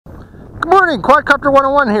Good morning, Quadcopter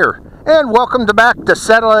 101 here, and welcome back to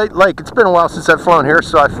Satellite Lake. It's been a while since I've flown here,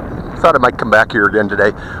 so I thought I might come back here again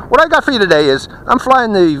today. What I got for you today is, I'm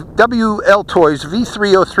flying the WLToys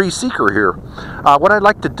V303 Seeker here. What I'd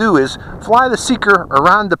like to do is fly the Seeker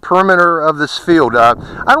around the perimeter of this field. I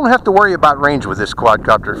don't have to worry about range with this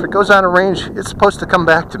quadcopter. If it goes out of range, it's supposed to come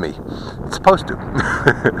back to me. It's supposed to.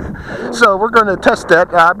 So we're going to test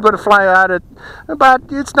that. I'm going to fly out at about,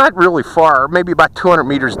 it's not really far, maybe about 200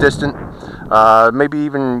 meters distant. Maybe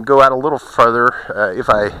even go out a little further if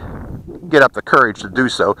I get up the courage to do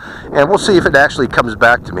so, and we'll see if it actually comes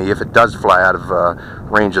back to me, if it does fly out of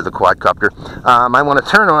range of the quadcopter. I want to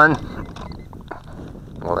turn on,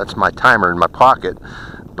 well, that's my timer in my pocket,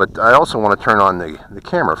 but I also want to turn on the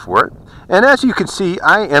camera for it. And as you can see,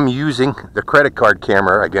 I am using the credit card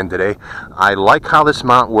camera again today. I like how this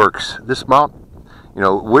mount works. This mount, you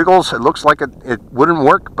know, wiggles. It looks like it wouldn't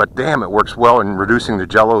work, but damn, it works well in reducing the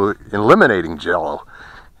jello, eliminating jello.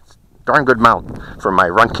 It's a darn good mount for my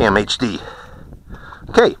RunCam HD.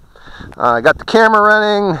 Okay, I got the camera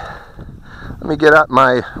running. Let me get out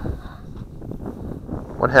my,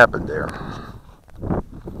 what happened there?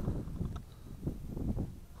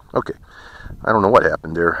 Okay, I don't know what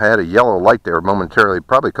happened there. I had a yellow light there momentarily,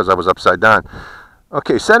 probably because I was upside down.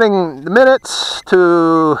 Okay, setting the minutes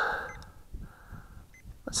to,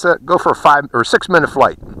 let's go for a 5 or 6 minute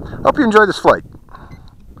flight. Hope you enjoy this flight.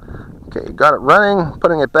 Okay, got it running,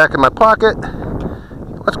 putting it back in my pocket.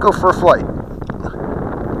 Let's go for a flight.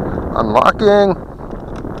 Unlocking.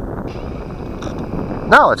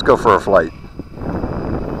 Now let's go for a flight.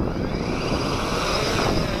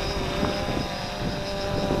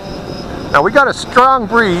 Now we got a strong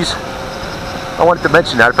breeze. I wanted to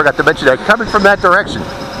mention that, I forgot to mention that, coming from that direction.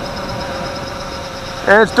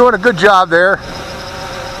 And it's doing a good job there.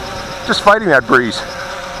 Just fighting that breeze.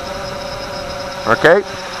 Okay,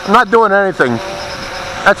 I'm not doing anything.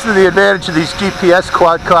 That's the advantage of these GPS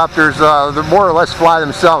quadcopters. They more or less fly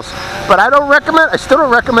themselves. But I still don't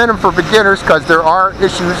recommend them for beginners, because there are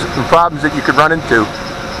issues and problems that you could run into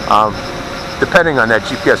depending on that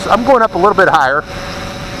GPS. I'm going up a little bit higher,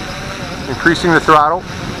 increasing the throttle.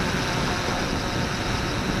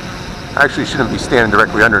 I actually shouldn't be standing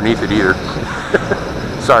directly underneath it either.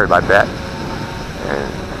 Sorry about that.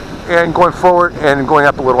 And going forward and going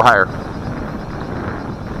up a little higher.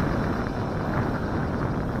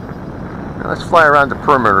 Now let's fly around the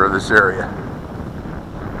perimeter of this area.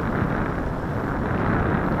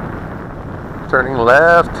 Turning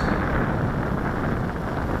left.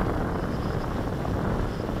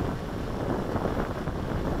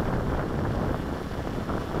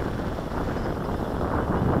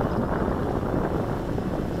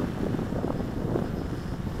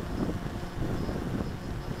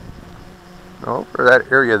 Over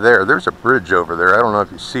that area there's a bridge over there. I don't know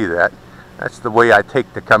if you see that. That's the way I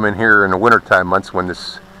take to come in here in the wintertime months when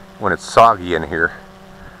it's soggy in here.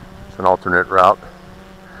 It's an alternate route.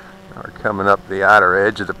 Now we're coming up the outer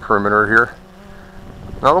edge of the perimeter here.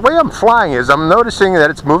 Now the way I'm flying is, I'm noticing that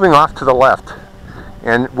it's moving off to the left.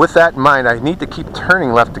 And with that in mind, I need to keep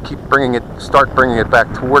turning left to start bringing it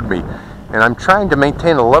back toward me. And I'm trying to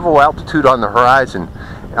maintain a level altitude on the horizon.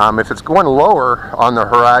 If it's going lower on the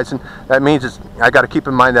horizon, that means I got to keep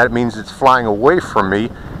in mind that it means it's flying away from me,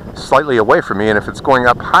 slightly away from me. And if it's going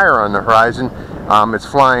up higher on the horizon, it's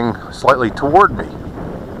flying slightly toward me.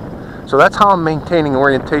 So that's how I'm maintaining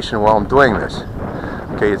orientation while I'm doing this.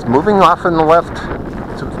 Okay, it's moving off in the left,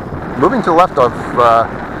 moving to the left of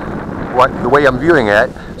the way I'm viewing it.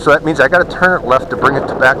 So that means I got to turn it left to bring it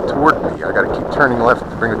back toward me. I got to keep turning left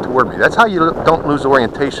to bring it toward me. That's how you don't lose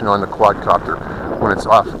orientation on the quadcopter when it's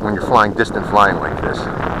off, when you're flying distant flying like this.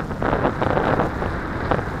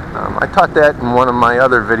 I taught that in one of my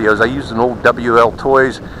other videos. I used an old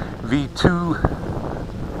WLToys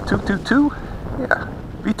V303. Yeah,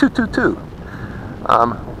 V302.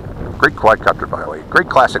 Great quadcopter, by the way. Great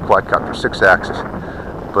classic quadcopter, 6 axis.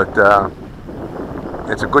 But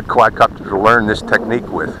it's a good quadcopter to learn this technique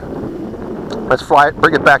with. Let's fly it,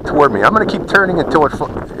 bring it back toward me. I'm going to keep turning until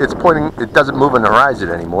it's pointing, it doesn't move on the horizon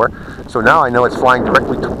anymore. So now I know it's flying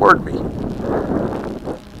directly toward me.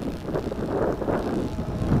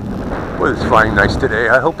 Boy, it's flying nice today.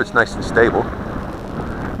 I hope it's nice and stable.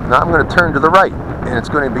 Now I'm going to turn to the right, and it's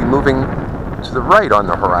going to be moving to the right on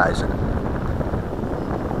the horizon.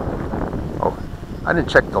 Oh, I didn't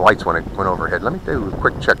check the lights when it went overhead. Let me do a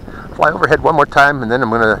quick check. Fly overhead one more time, and then I'm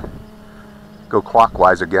going to go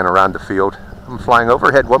clockwise again around the field. I'm flying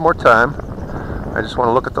overhead one more time. I just want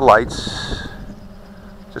to look at the lights,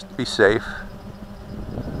 just to be safe.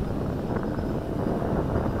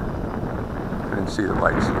 I didn't see the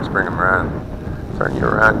lights. Let's bring them around. Turn you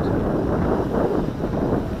around.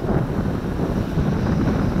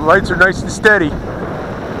 The lights are nice and steady.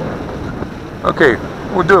 Okay,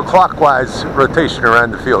 we'll do a clockwise rotation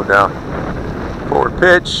around the field now. Forward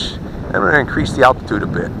pitch. I'm going to increase the altitude a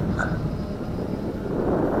bit.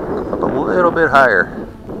 Up a little bit higher.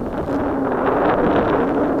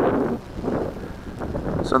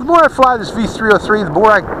 So the more I fly this V303, the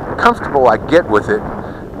more comfortable I get with it,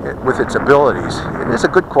 with its abilities. It is a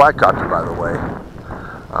good quadcopter, by the way.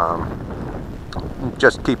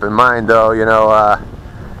 Just keep in mind, though, you know,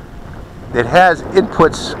 it has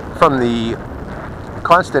inputs from the,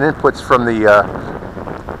 constant inputs from the,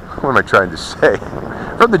 what am I trying to say?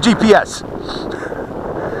 From the GPS.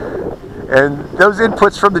 And those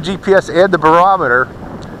inputs from the GPS and the barometer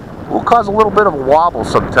will cause a little bit of a wobble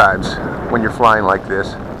sometimes when you're flying like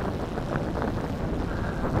this.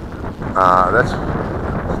 That's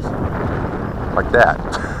like that.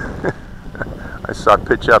 I saw it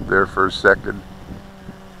pitch up there for a second.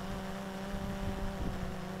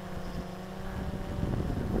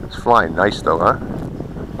 It's flying nice though, huh?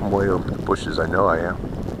 I'm way over the bushes, I know I am.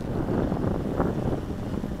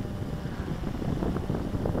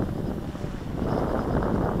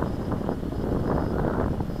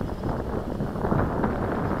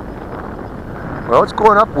 Well, it's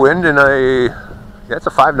going upwind, and it's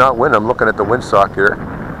a 5-knot wind. I'm looking at the windsock here.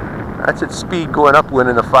 That's its speed going upwind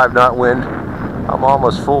in a 5-knot wind. I'm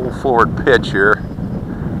almost full forward pitch here.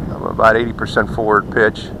 I'm about 80% forward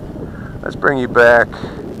pitch. Let's bring you back.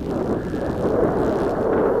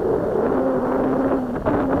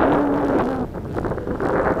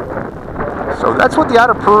 So that's what the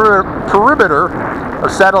outer perimeter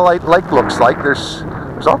of Satellite Lake looks like. There's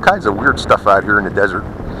all kinds of weird stuff out here in the desert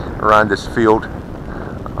around this field.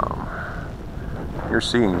 You're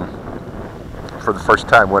seeing for the first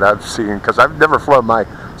time what I've seen, because I've never flown my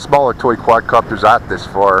smaller toy quadcopters out this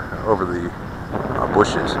far over the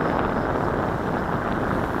bushes.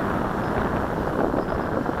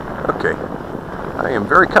 Okay, I am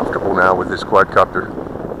very comfortable now with this quadcopter.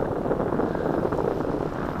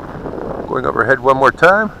 Going overhead one more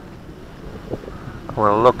time. I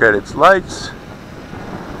want to look at its lights.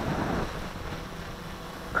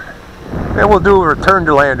 And we'll do a return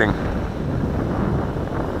to landing.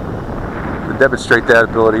 To demonstrate that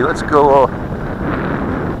ability, let's go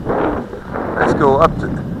up to,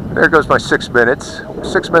 there goes my 6 minutes.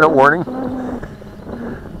 6-minute warning.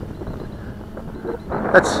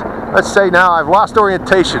 Let's say now I've lost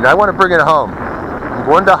orientation. I want to bring it home. I'm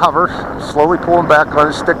going to hover, slowly pulling back on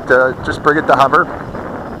the stick to just bring it to hover.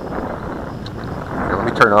 Here, let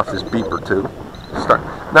me turn off this beeper too. Start.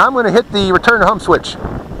 Now I'm going to hit the return to home switch.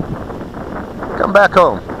 Come back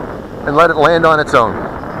home and let it land on its own.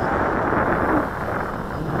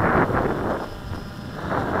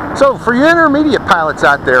 So for you intermediate pilots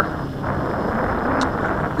out there,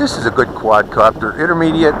 this is a good quadcopter,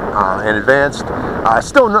 intermediate and advanced. I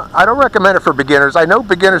don't recommend it for beginners. I know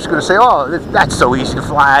beginners are going to say, "Oh, that's so easy to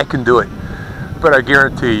fly, I can do it." But I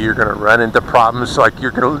guarantee you're going to run into problems like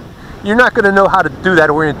you're not going to know how to do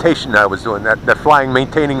that orientation I was doing, that flying,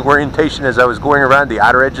 maintaining orientation as I was going around the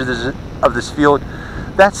outer edges of this field.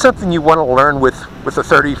 That's something you want to learn with a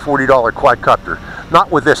 $30, $40 quadcopter,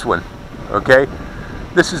 not with this one, okay?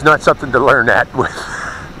 This is not something to learn that with.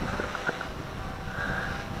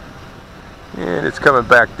 And it's coming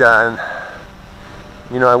back down.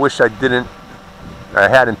 You know, I wish I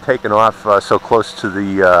hadn't taken off so close to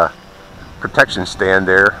the protection stand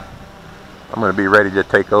there. I'm going to be ready to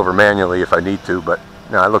take over manually if I need to, but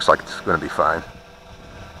no, it looks like it's going to be fine.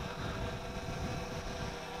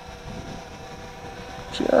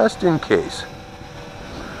 Just in case.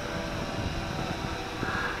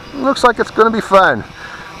 Looks like it's going to be fine.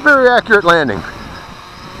 Very accurate landing.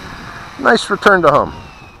 Nice return to home.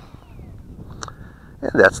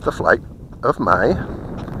 And that's the flight of my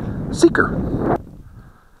Seeker.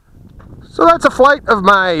 So that's a flight of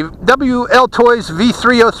my WLToys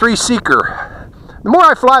V303 Seeker. The more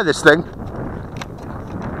I fly this thing,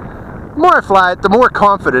 the more I fly it, the more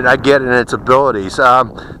confident I get in its abilities.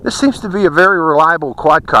 This seems to be a very reliable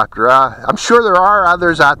quadcopter. I'm sure there are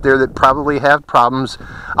others out there that probably have problems.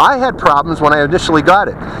 I had problems when I initially got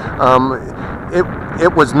it.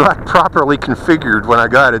 It was not properly configured when I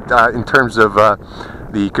got it in terms of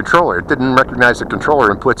the controller. It didn't recognize the controller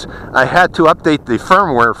inputs. I had to update the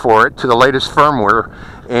firmware for it to the latest firmware,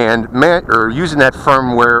 and using that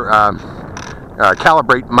firmware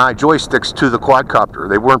calibrate my joysticks to the quadcopter.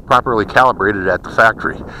 They weren't properly calibrated at the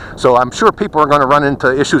factory. So I'm sure people are going to run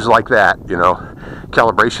into issues like that, you know.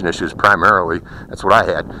 calibration issues primarily. That's what I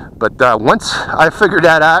had. But once I figured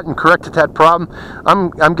that out and corrected that problem,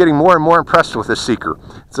 I'm getting more and more impressed with this seeker.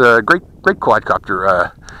 It's a great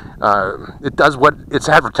quadcopter. It does what it's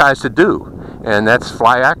advertised to do, and that's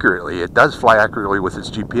fly accurately. It does fly accurately with its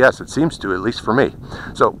GPS. It seems to, at least for me.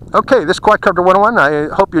 So, okay, this Quadcopter 101.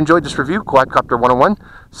 I hope you enjoyed this review. Quadcopter 101,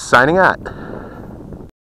 signing out.